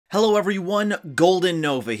Hello everyone,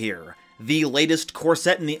 GoldenNova here. The latest core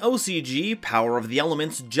set in the OCG, Power of the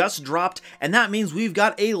Elements, just dropped, and that means we've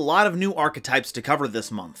got a lot of new archetypes to cover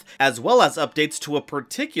this month, as well as updates to a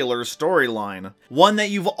particular storyline. One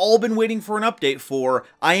that you've all been waiting for an update for.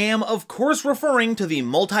 I am, of course, referring to the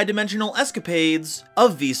multi-dimensional escapades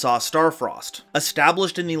of Vsauce Starfrost.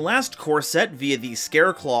 Established in the last core set via the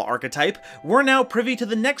Scareclaw archetype, we're now privy to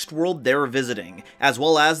the next world they're visiting, as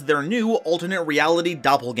well as their new alternate reality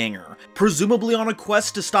doppelganger, presumably on a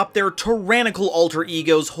quest to stop their tyrannical alter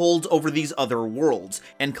egos' holds over these other worlds,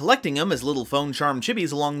 and collecting them as little phone charm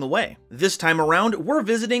chibis along the way. This time around, we're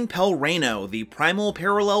visiting Pelrano, the primal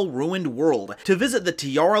parallel ruined world, to visit the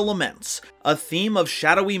Tearlaments, a theme of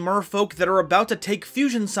shadowy merfolk that are about to take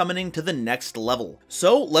fusion summoning to the next level.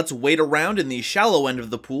 So let's wait around in the shallow end of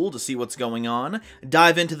the pool to see what's going on,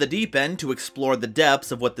 dive into the deep end to explore the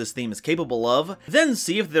depths of what this theme is capable of, then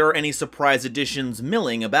see if there are any surprise additions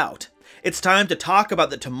milling about. It's time to talk about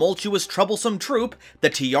the tumultuous, troublesome troop, the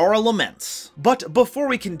Tearalaments. But before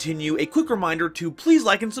we continue, a quick reminder to please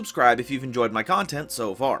like and subscribe if you've enjoyed my content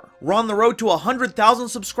so far. We're on the road to 100,000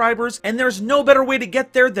 subscribers, and there's no better way to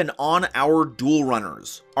get there than on our duel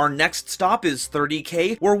runners. Our next stop is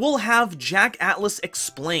 30k, where we'll have Jack Atlas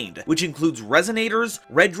Explained, which includes Resonators,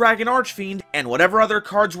 Red Dragon Archfiend, and whatever other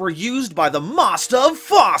cards were used by the Master of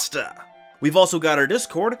Foster. We've also got our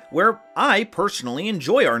Discord, where I personally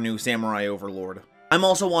enjoy our new Samurai Overlord. I'm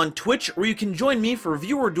also on Twitch, where you can join me for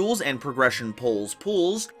viewer duels and progression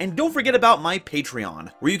pools, and don't forget about my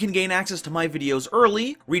Patreon, where you can gain access to my videos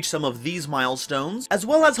early, reach some of these milestones, as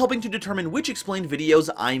well as helping to determine which explained videos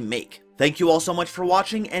I make. Thank you all so much for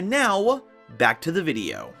watching, and now, back to the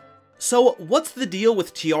video. So, what's the deal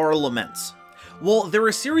with Tearalaments? Well, they're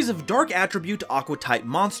a series of dark attribute aqua-type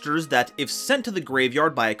monsters that, if sent to the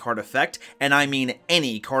graveyard by a card effect, and I mean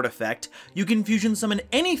any card effect, you can fusion summon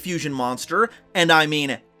any fusion monster, and I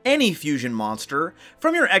mean any fusion monster,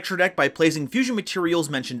 from your extra deck by placing fusion materials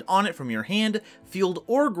mentioned on it from your hand, field,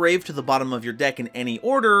 or grave to the bottom of your deck in any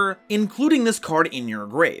order, including this card in your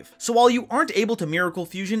grave. So while you aren't able to miracle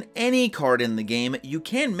fusion any card in the game, you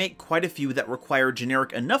can make quite a few that require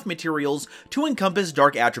generic enough materials to encompass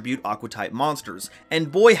dark attribute aqua-type monsters,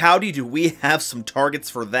 and boy howdy do we have some targets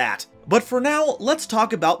for that. But for now, let's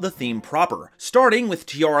talk about the theme proper, starting with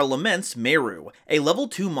Tearlaments Meru, a level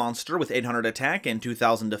 2 monster with 800 attack and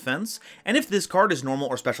 2000 defense, and if this card is normal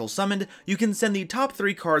or special summoned, you can send the top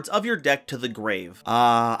 3 cards of your deck to the grave.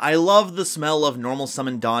 I love the smell of normal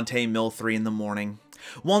summon Dante Mill 3 in the morning.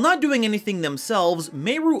 While not doing anything themselves,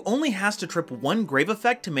 Meru only has to trip one grave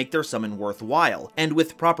effect to make their summon worthwhile, and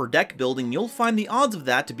with proper deck building you'll find the odds of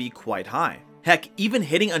that to be quite high. Heck, even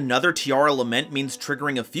hitting another Tearalament means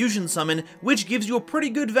triggering a fusion summon, which gives you a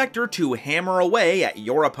pretty good vector to hammer away at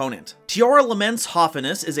your opponent. Tearalament's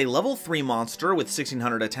Hoffinus is a level 3 monster with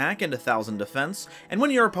 1600 attack and 1000 defense, and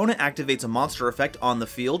when your opponent activates a monster effect on the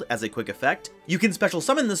field as a quick effect, you can special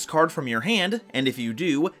summon this card from your hand, and if you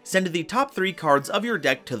do, send the top 3 cards of your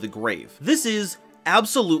deck to the grave. This is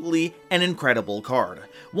absolutely an incredible card.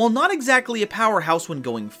 While not exactly a powerhouse when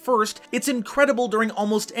going first, it's incredible during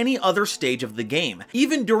almost any other stage of the game,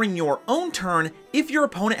 even during your own turn if your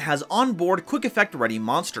opponent has onboard quick effect ready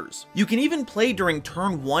monsters. You can even play during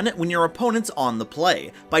turn 1 when your opponent's on the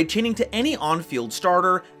play, by chaining to any on-field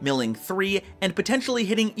starter, milling 3, and potentially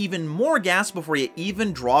hitting even more gas before you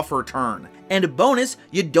even draw for turn. And bonus,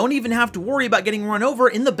 you don't even have to worry about getting run over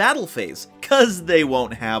in the battle phase, cause they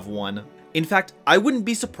won't have one. In fact, I wouldn't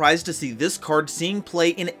be surprised to see this card seeing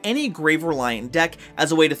play in any grave-reliant deck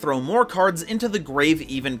as a way to throw more cards into the grave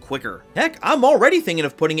even quicker. Heck, I'm already thinking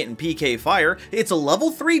of putting it in PK Fire. It's a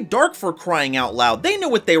level 3 Dark for crying out loud. They know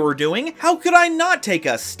what they were doing. How could I not take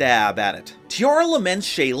a stab at it? Tearlaments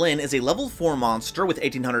Shaylin is a level 4 monster with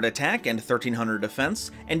 1800 attack and 1300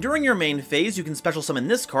 defense, and during your main phase you can special summon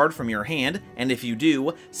this card from your hand, and if you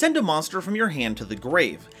do, send a monster from your hand to the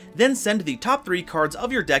grave. Then send the top 3 cards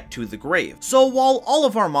of your deck to the grave. So while all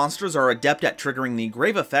of our monsters are adept at triggering the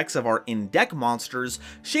grave effects of our in-deck monsters,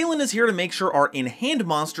 Shaylin is here to make sure our in-hand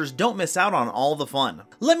monsters don't miss out on all the fun.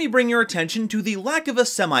 Let me bring your attention to the lack of a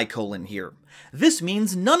semicolon here. This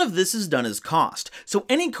means none of this is done as cost, so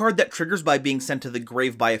any card that triggers by being sent to the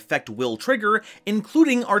grave by effect will trigger,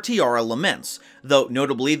 including our Tearalaments, though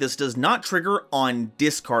notably this does not trigger on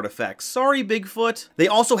discard effects. Sorry, Bigfoot. They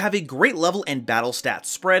also have a great level and battle stats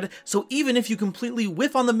spread, so even if you completely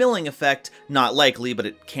whiff on the milling effect, not likely but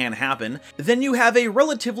it can happen, then you have a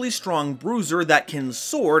relatively strong bruiser that can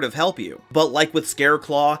sort of help you. But like with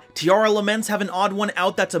Scareclaw, Tearalaments have an odd one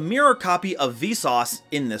out that's a mirror copy of Vsauce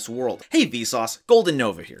in this world. Hey Vsauce,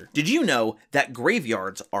 GoldenNova here. Did you know that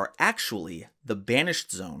graveyards are actually the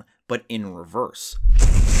banished zone, but in reverse?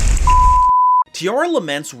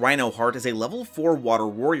 Tearlaments Rhino Heart is a level 4 water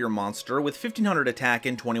warrior monster with 1500 attack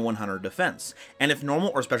and 2100 defense, and if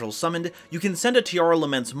normal or special summoned, you can send a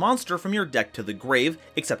Tearlaments monster from your deck to the grave,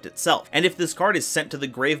 except itself. And if this card is sent to the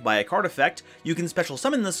grave by a card effect, you can special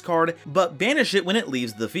summon this card, but banish it when it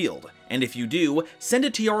leaves the field. And if you do, send a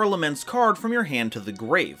Tearlaments card from your hand to the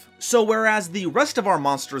grave. So whereas the rest of our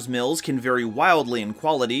monsters' mills can vary wildly in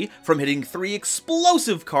quality, from hitting 3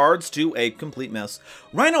 explosive cards to a complete mess,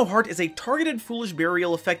 Rhino Heart is a targeted Foolish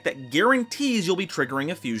Burial effect that guarantees you'll be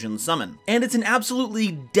triggering a fusion summon. And it's an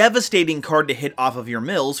absolutely devastating card to hit off of your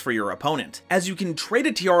mills for your opponent, as you can trade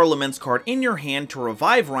a Tearlaments card in your hand to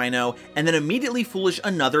revive Rhino, and then immediately Foolish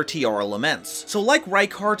another Tearlaments. So like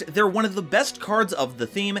Reinhardt, they're one of the best cards of the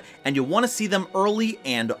theme, and you'll want to see them early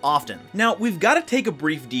and often. Now, we've got to take a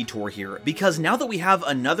brief detour here, because now that we have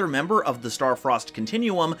another member of the Starfrost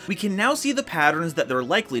Continuum, we can now see the patterns that they're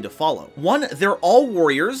likely to follow. 1, they're all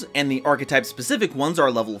warriors, and the archetype specific ones are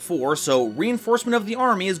level 4, so Reinforcement of the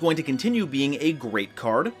Army is going to continue being a great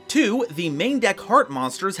card. 2, the main deck Heart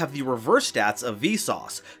monsters have the reverse stats of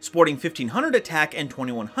Vsauce, sporting 1500 attack and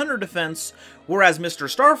 2100 defense, whereas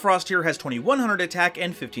Mr. Starfrost here has 2100 attack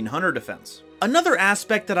and 1500 defense. Another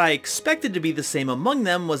aspect that I expected to be the same among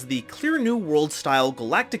them was the clear New World style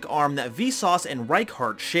galactic arm that Vsauce and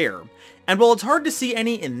Reinhardt share. And while it's hard to see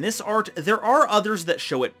any in this art, there are others that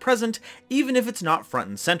show it present, even if it's not front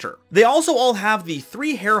and center. They also all have the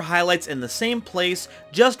 3 hair highlights in the same place,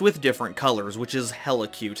 just with different colors, which is hella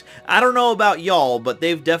cute. I don't know about y'all, but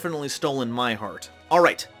they've definitely stolen my heart.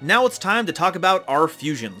 Alright, now it's time to talk about our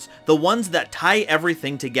fusions, the ones that tie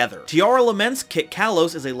everything together. Tearalaments Kit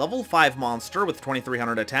Kalos is a level 5 monster with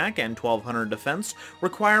 2300 attack and 1200 defense,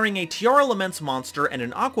 requiring a Tearalaments monster and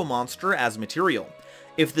an Aqua monster as material.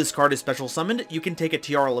 If this card is special summoned, you can take a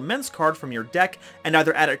Tearlaments card from your deck and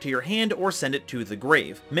either add it to your hand or send it to the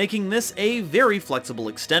grave, making this a very flexible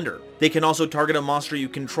extender. They can also target a monster you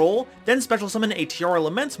control, then special summon a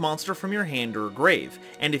Tearlaments monster from your hand or grave,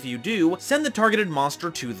 and if you do, send the targeted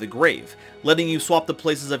monster to the grave, letting you swap the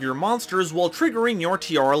places of your monsters while triggering your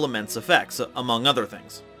Tearlaments effects, among other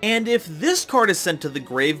things. And if this card is sent to the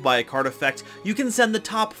grave by a card effect, you can send the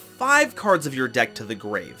top 5 cards of your deck to the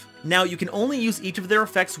grave. Now, you can only use each of their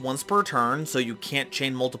effects once per turn, so you can't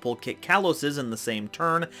chain multiple Kit Kaloses in the same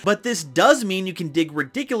turn, but this does mean you can dig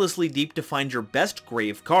ridiculously deep to find your best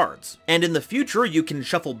grave cards. And in the future, you can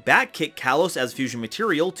shuffle back Kit Kalos as fusion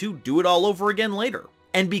material to do it all over again later.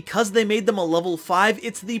 And because they made them a level 5,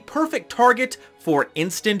 it's the perfect target for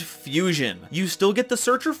instant fusion. You still get the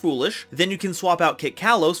Searcher Foolish, then you can swap out Kit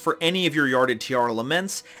Kalos for any of your yarded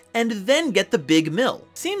Tearlaments, and then get the big mill.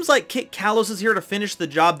 Seems like Kit Kalos is here to finish the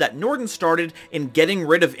job that Norden started in getting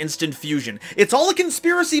rid of instant fusion. It's all a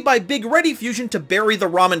conspiracy by Big Ready Fusion to bury the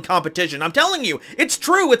ramen competition. I'm telling you, it's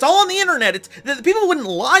true, it's all on the internet. The people wouldn't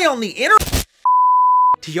lie on the internet.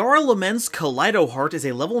 Tearlaments Kaleido Heart is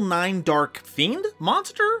a level 9 Dark Fiend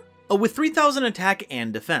monster? With 3000 attack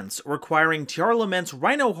and defense, requiring Tearlaments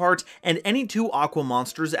Rhino Heart and any 2 Aqua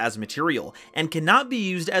monsters as material, and cannot be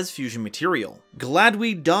used as fusion material. Glad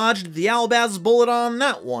we dodged the Albaz bullet on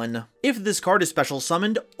that one. If this card is special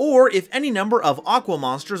summoned, or if any number of Aqua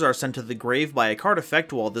monsters are sent to the grave by a card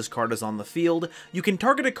effect while this card is on the field, you can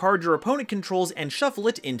target a card your opponent controls and shuffle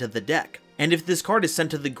it into the deck. And if this card is sent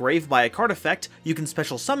to the grave by a card effect, you can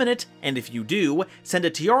special summon it, and if you do, send a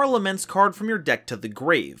Tearlaments card from your deck to the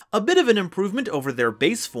grave. A bit of an improvement over their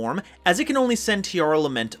base form, as it can only send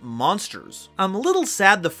Tearlament monsters. I'm a little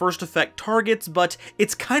sad the first effect targets, but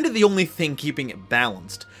it's kind of the only thing keeping it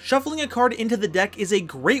balanced. Shuffling a card into the deck is a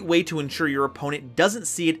great way to ensure your opponent doesn't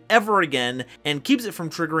see it ever again, and keeps it from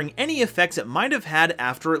triggering any effects it might have had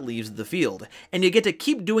after it leaves the field. And you get to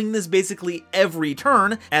keep doing this basically every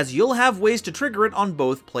turn, as you'll have ways to trigger it on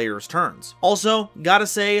both players' turns. Also, gotta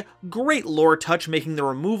say, great lore touch making the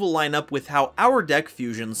removal line up with how our deck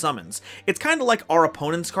fusion summons. It's kinda like our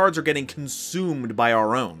opponent's cards are getting consumed by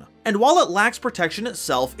our own. And while it lacks protection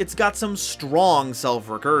itself, it's got some strong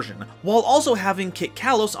self-recursion, while also having Kit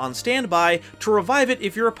Kalos on standby to revive it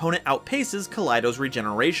if your opponent outpaces Kaleido's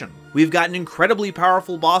regeneration. We've got an incredibly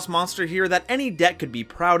powerful boss monster here that any deck could be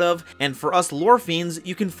proud of, and for us lore fiends,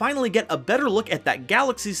 you can finally get a better look at that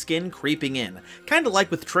galaxy skin creeping in, kinda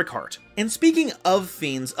like with Trickheart. And speaking of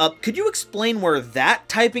fiends, could you explain where that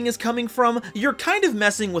typing is coming from? You're kind of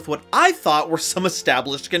messing with what I thought were some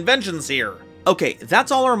established conventions here. Okay,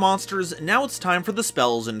 that's all our monsters, now it's time for the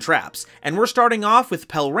spells and traps, and we're starting off with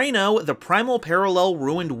Pelreno, the Primal Parallel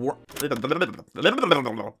Ruined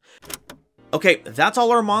Okay, that's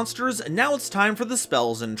all our monsters. Now it's time for the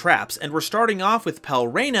spells and traps, and we're starting off with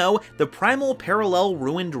Pelreno, the Primal Parallel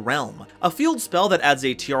Ruined Realm, a field spell that adds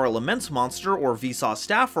a Tearlaments monster or Vsauce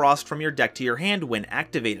Staffrost from your deck to your hand when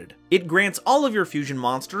activated. It grants all of your fusion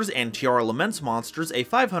monsters and Tearlaments monsters a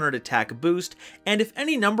 500 attack boost, and if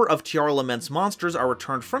any number of Tearlaments monsters are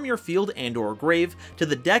returned from your field and or grave to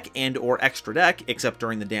the deck and or extra deck, except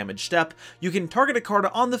during the damage step, you can target a card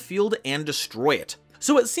on the field and destroy it.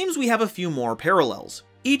 So it seems we have a few more parallels.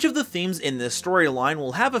 Each of the themes in this storyline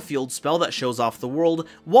will have a field spell that shows off the world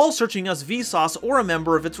while searching us Vsauce or a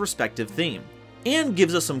member of its respective theme, and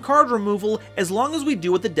gives us some card removal as long as we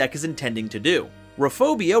do what the deck is intending to do.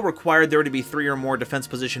 Rophobia required there to be 3 or more defense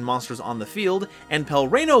position monsters on the field, and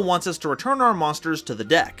Pelreno wants us to return our monsters to the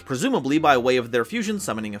deck, presumably by way of their fusion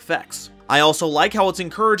summoning effects. I also like how it's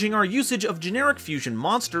encouraging our usage of generic fusion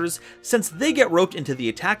monsters, since they get roped into the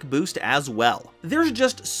attack boost as well. There's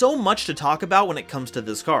just so much to talk about when it comes to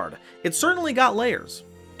this card. It's certainly got layers.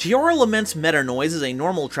 Tearalament's Meta Noise is a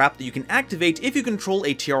normal trap that you can activate if you control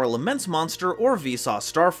a Tearlaments monster or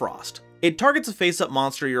Vsauce Starfrost. It targets a face-up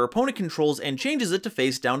monster your opponent controls and changes it to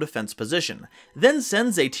face-down defense position, then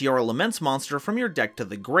sends a Tearlaments monster from your deck to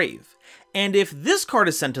the grave. And if this card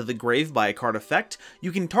is sent to the grave by a card effect,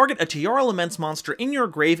 you can target a Tearlaments monster in your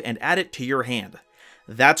grave and add it to your hand.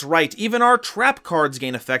 That's right, even our trap cards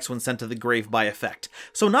gain effects when sent to the grave by effect.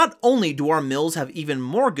 So not only do our mills have even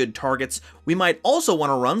more good targets, we might also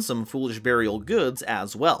want to run some Foolish Burial goods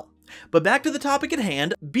as well. But back to the topic at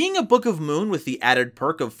hand, being a Book of Moon with the added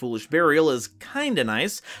perk of Foolish Burial is kinda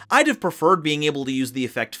nice. I'd have preferred being able to use the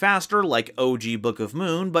effect faster, like OG Book of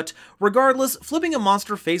Moon, but regardless, flipping a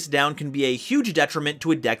monster face down can be a huge detriment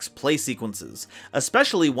to a deck's play sequences,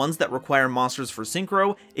 especially ones that require monsters for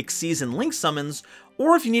synchro, Xyz and Link summons,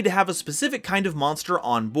 or if you need to have a specific kind of monster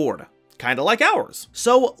on board. Kinda like ours.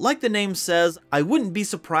 So, like the name says, I wouldn't be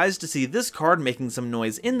surprised to see this card making some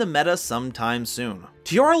noise in the meta sometime soon.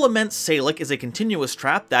 Tearlaments Salic is a continuous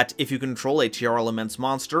trap that, if you control a Tearlaments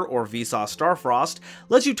monster or Vsauce Starfrost,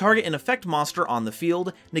 lets you target an effect monster on the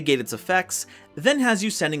field, negate its effects, then has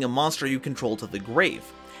you sending a monster you control to the grave.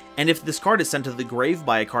 And if this card is sent to the grave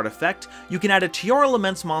by a card effect, you can add a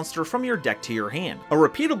Tearlaments monster from your deck to your hand. A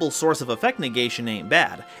repeatable source of effect negation ain't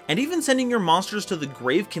bad, and even sending your monsters to the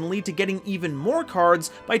grave can lead to getting even more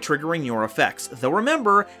cards by triggering your effects, though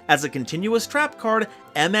remember, as a continuous trap card,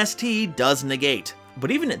 MST does negate.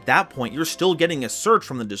 But even at that point, you're still getting a surge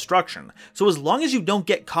from the destruction, so as long as you don't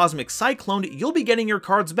get Cosmic Cycloned, you'll be getting your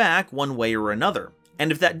cards back one way or another.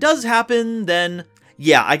 And if that does happen, then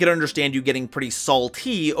yeah, I could understand you getting pretty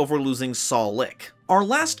salty over losing Salic. Our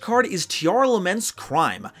last card is Tearlaments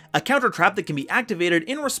Crime, a counter trap that can be activated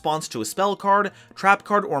in response to a spell card, trap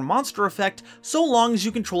card, or monster effect, so long as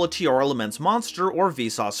you control a Tearlaments monster or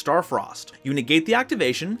Vsauce Starfrost. You negate the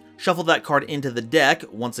activation, shuffle that card into the deck,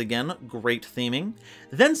 once again, great theming,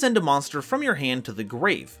 then send a monster from your hand to the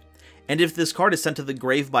grave. And if this card is sent to the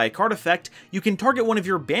grave by a card effect, you can target one of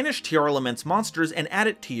your banished Tearlaments monsters and add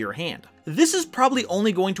it to your hand. This is probably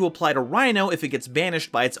only going to apply to Rhino if it gets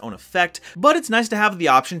banished by its own effect, but it's nice to have the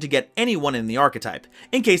option to get anyone in the archetype,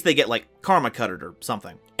 in case they get like Karma Cutted or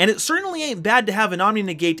something. And it certainly ain't bad to have an Omni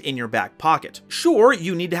Negate in your back pocket. Sure,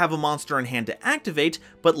 you need to have a monster in hand to activate,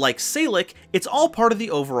 but like Salic, it's all part of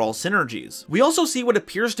the overall synergies. We also see what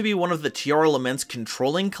appears to be one of the Tearlaments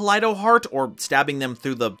controlling Kaleido Heart, or stabbing them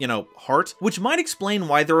through the, heart, which might explain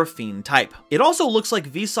why they're a fiend type. It also looks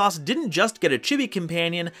like Vsauce didn't just get a chibi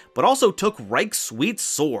companion, but also took Reich's sweet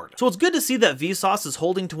sword. So it's good to see that Vsauce is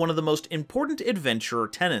holding to one of the most important adventurer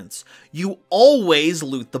tenets. You always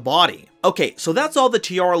loot the body. Okay, so that's all the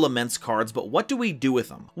Tearlaments cards, but what do we do with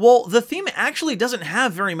them? Well, the theme actually doesn't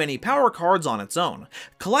have very many power cards on its own.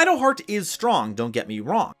 Kaleido Heart is strong, don't get me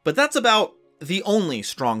wrong, but that's about the only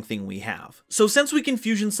strong thing we have. So since we can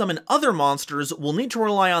fusion summon other monsters, we'll need to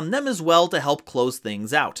rely on them as well to help close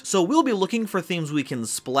things out. So we'll be looking for themes we can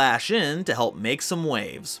splash in to help make some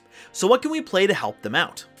waves. So what can we play to help them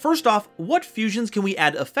out? First off, what fusions can we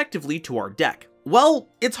add effectively to our deck? Well,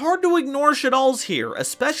 it's hard to ignore Shaddolls here,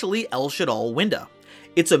 especially El Shaddol Winda.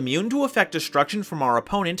 It's immune to effect destruction from our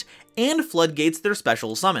opponent, and floodgates their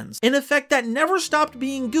special summons, an effect that never stopped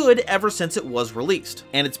being good ever since it was released.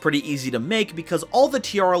 And it's pretty easy to make because all the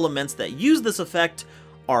Tearlaments that use this effect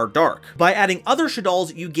are dark. By adding other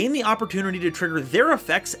Shaddolls, you gain the opportunity to trigger their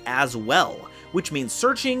effects as well, which means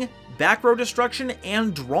searching, back row destruction,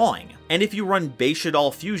 and drawing. And if you run base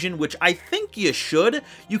Shaddol Fusion, which I think you should,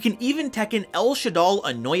 you can even tech in El Shaddol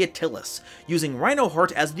Anoyatilis, using Rhino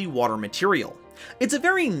Heart as the water material. It's a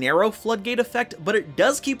very narrow floodgate effect, but it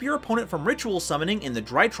does keep your opponent from ritual summoning in the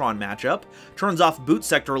Drytron matchup, turns off Boot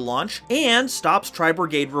Sector launch, and stops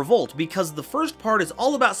Tri-Brigade Revolt, because the first part is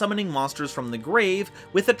all about summoning monsters from the grave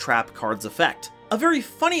with a trap card's effect. A very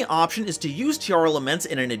funny option is to use Tearalaments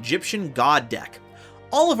in an Egyptian god deck.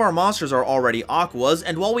 All of our monsters are already Aquas,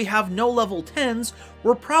 and while we have no level 10s,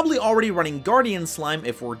 we're probably already running Guardian Slime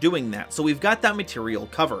if we're doing that, so we've got that material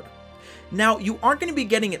covered. Now, you aren't going to be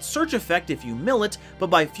getting its search effect if you mill it, but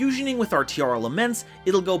by fusioning with our Tearalaments,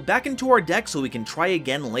 it'll go back into our deck so we can try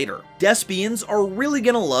again later. Despians are really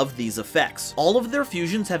going to love these effects. All of their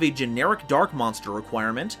fusions have a generic dark monster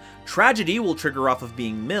requirement, Tragedy will trigger off of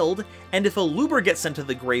being milled, and if a Loober gets sent to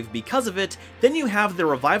the grave because of it, then you have the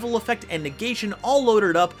revival effect and negation all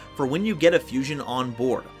loaded up for when you get a fusion on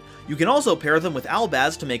board. You can also pair them with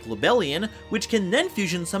Albaz to make Libellion, which can then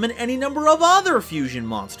fusion summon any number of other fusion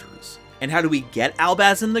monsters. And how do we get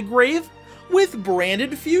Albaz in the grave? With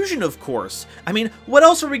branded fusion, of course. I mean, what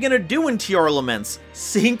else are we gonna do in Tearlaments?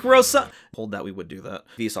 Hold that, we would do that.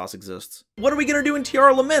 Vsauce exists. What are we gonna do in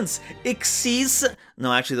Tearlaments?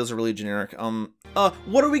 No, actually, those are really generic.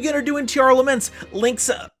 What are we gonna do in Tearlaments?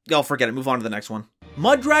 Oh, forget it, move on to the next one.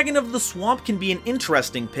 Mud Dragon of the Swamp can be an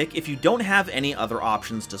interesting pick if you don't have any other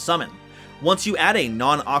options to summon. Once you add a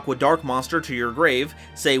non-Aqua Dark monster to your grave,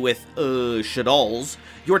 say with, Shadalls,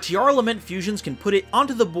 your Tearlament fusions can put it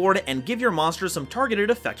onto the board and give your monster some targeted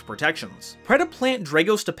effect protections. Predaplant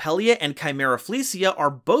Dragostapelia and Chimera Fleecia are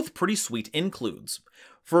both pretty sweet includes.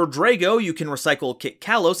 For Drago, you can recycle Kit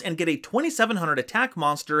Kalos and get a 2700 attack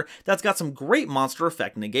monster that's got some great monster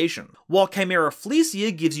effect negation. While Chimera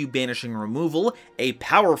Fleecia gives you Banishing Removal, a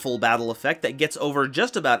powerful battle effect that gets over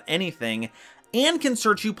just about anything, and can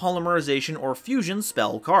search you Polymerization or Fusion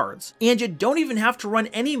spell cards. And you don't even have to run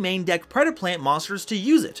any main deck Predaplant monsters to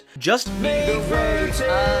use it.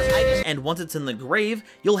 And once it's in the grave,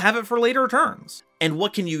 you'll have it for later turns. And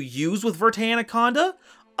what can you use with Verte Anaconda?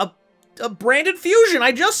 A branded fusion,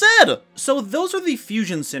 I just said! So those are the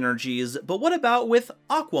fusion synergies, but what about with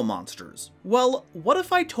Aqua monsters? Well, what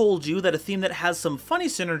if I told you that a theme that has some funny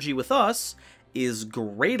synergy with us is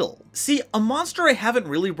Gradle. See, a monster I haven't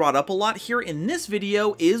really brought up a lot here in this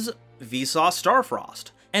video is Vsauce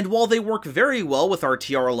Starfrost. And while they work very well with our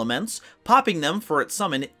Tearalaments, popping them for its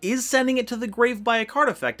summon is sending it to the grave by a card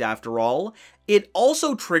effect after all, it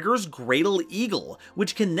also triggers Gradle Eagle,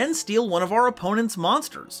 which can then steal one of our opponent's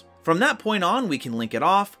monsters. From that point on, we can link it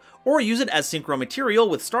off, or use it as synchro material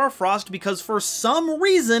with Starfrost because for some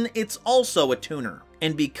reason it's also a tuner.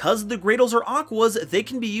 And because the Gradles are Aquas, they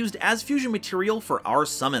can be used as fusion material for our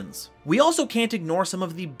summons. We also can't ignore some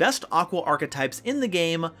of the best Aqua archetypes in the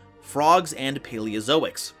game, Frogs and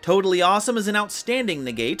Paleozoics. Totally Awesome is an outstanding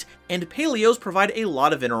negate, and Paleos provide a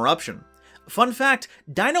lot of interruption. Fun fact,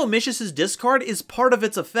 Dinomishus' discard is part of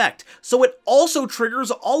its effect, so it also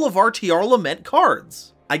triggers all of our Tearlament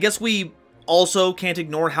cards. I guess we also can't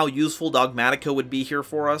ignore how useful Dogmatika would be here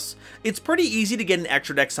for us. It's pretty easy to get an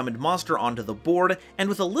extra deck summoned monster onto the board, and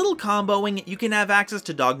with a little comboing, you can have access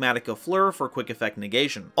to Dogmatika Fleur for quick effect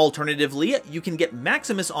negation. Alternatively, you can get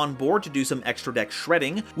Maximus on board to do some extra deck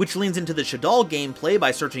shredding, which leans into the Shadal gameplay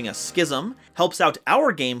by searching a Schism, helps out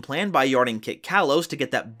our game plan by yarding Kit Kalos to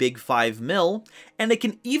get that big 5 mill, and it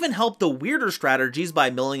can even help the weirder strategies by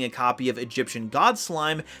milling a copy of Egyptian God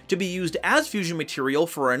Slime to be used as fusion material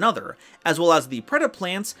for another, as well as the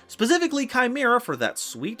Predaplants, specifically Chimera, for that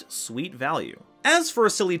sweet, sweet value. As for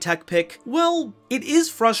a silly tech pick, well, it is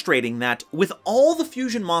frustrating that, with all the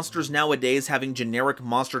fusion monsters nowadays having generic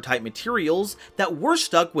monster-type materials, that we're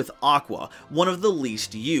stuck with Aqua, one of the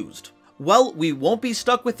least used. Well, we won't be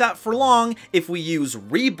stuck with that for long if we use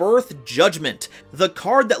Rebirth Judgment, the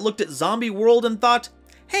card that looked at Zombie World and thought,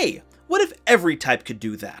 hey, what if every type could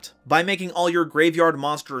do that? By making all your graveyard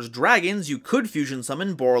monsters dragons, you could fusion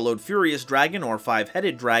summon Borreload Furious Dragon or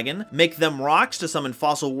 5-Headed Dragon, make them rocks to summon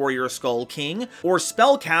Fossil Warrior Skull King, or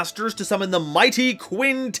spellcasters to summon the mighty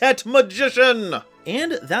Quintet Magician!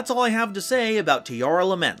 And that's all I have to say about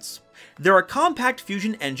Tearalaments. They're a compact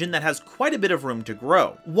fusion engine that has quite a bit of room to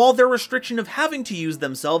grow, while their restriction of having to use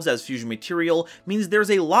themselves as fusion material means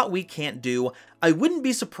there's a lot we can't do. I wouldn't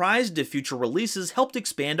be surprised if future releases helped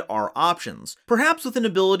expand our options, perhaps with an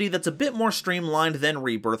ability that's a bit more streamlined than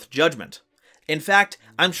Rebirth Judgment. In fact,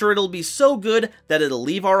 I'm sure it'll be so good that it'll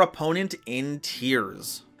leave our opponent in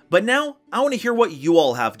tears. But now, I want to hear what you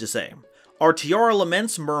all have to say. Are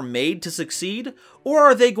Tearalaments made to succeed, or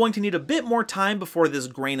are they going to need a bit more time before this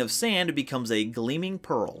grain of sand becomes a gleaming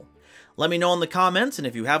pearl? Let me know in the comments, and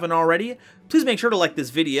if you haven't already, please make sure to like this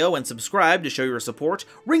video and subscribe to show your support,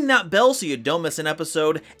 ring that bell so you don't miss an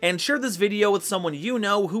episode, and share this video with someone you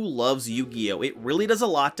know who loves Yu-Gi-Oh! It really does a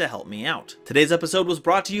lot to help me out. Today's episode was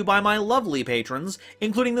brought to you by my lovely patrons,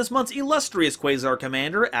 including this month's illustrious Quasar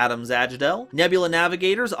Commander, Adam Zajdel, Nebula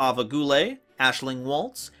Navigators, Ava Goulet, Ashling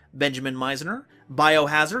Waltz, Benjamin Meisner,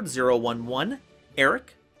 Biohazard 011,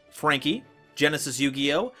 Eric, Frankie, Genesis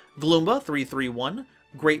Yu-Gi-Oh!, Gloomba 331,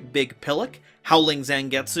 Great Big Pillock, Howling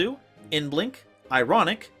Zangetsu, Inblink,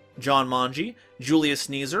 Ironic, John Manji, Julius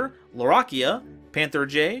Sneezer, Lorakia, Panther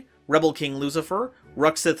J, Rebel King Lucifer,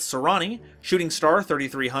 Ruxith Sarani, Shooting Star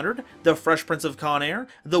 3300, The Fresh Prince of Conair,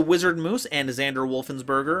 The Wizard Moose and Xander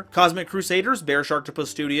Wolfensberger, Cosmic Crusaders, Bear Sharktopus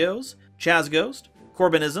Studios, Chaz Ghost,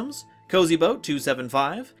 Corbinisms, Cozy Boat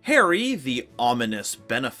 275, Harry the Ominous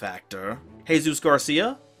Benefactor, Jesus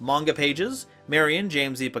Garcia, Manga Pages, Marion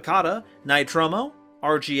James E. Picata, Nitromo,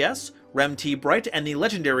 RGS, Rem T. Bright, and the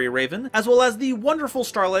legendary Raven, as well as the wonderful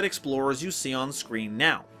Starlight Explorers you see on screen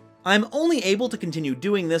now. I'm only able to continue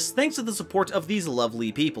doing this thanks to the support of these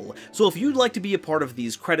lovely people, so if you'd like to be a part of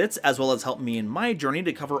these credits, as well as help me in my journey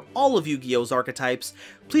to cover all of Yu-Gi-Oh's archetypes,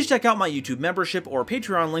 please check out my YouTube membership or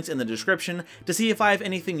Patreon links in the description to see if I have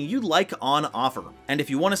anything you'd like on offer. And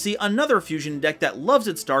if you want to see another fusion deck that loves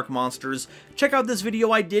its dark monsters, check out this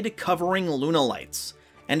video I did covering Lunalights.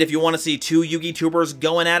 And if you want to see two Yugi-tubers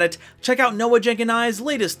going at it, check out Noah Jenk and I's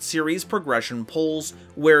latest series, Progression Polls,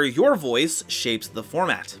 where your voice shapes the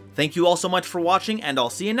format. Thank you all so much for watching, and I'll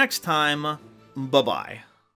see you next time. Bye-bye.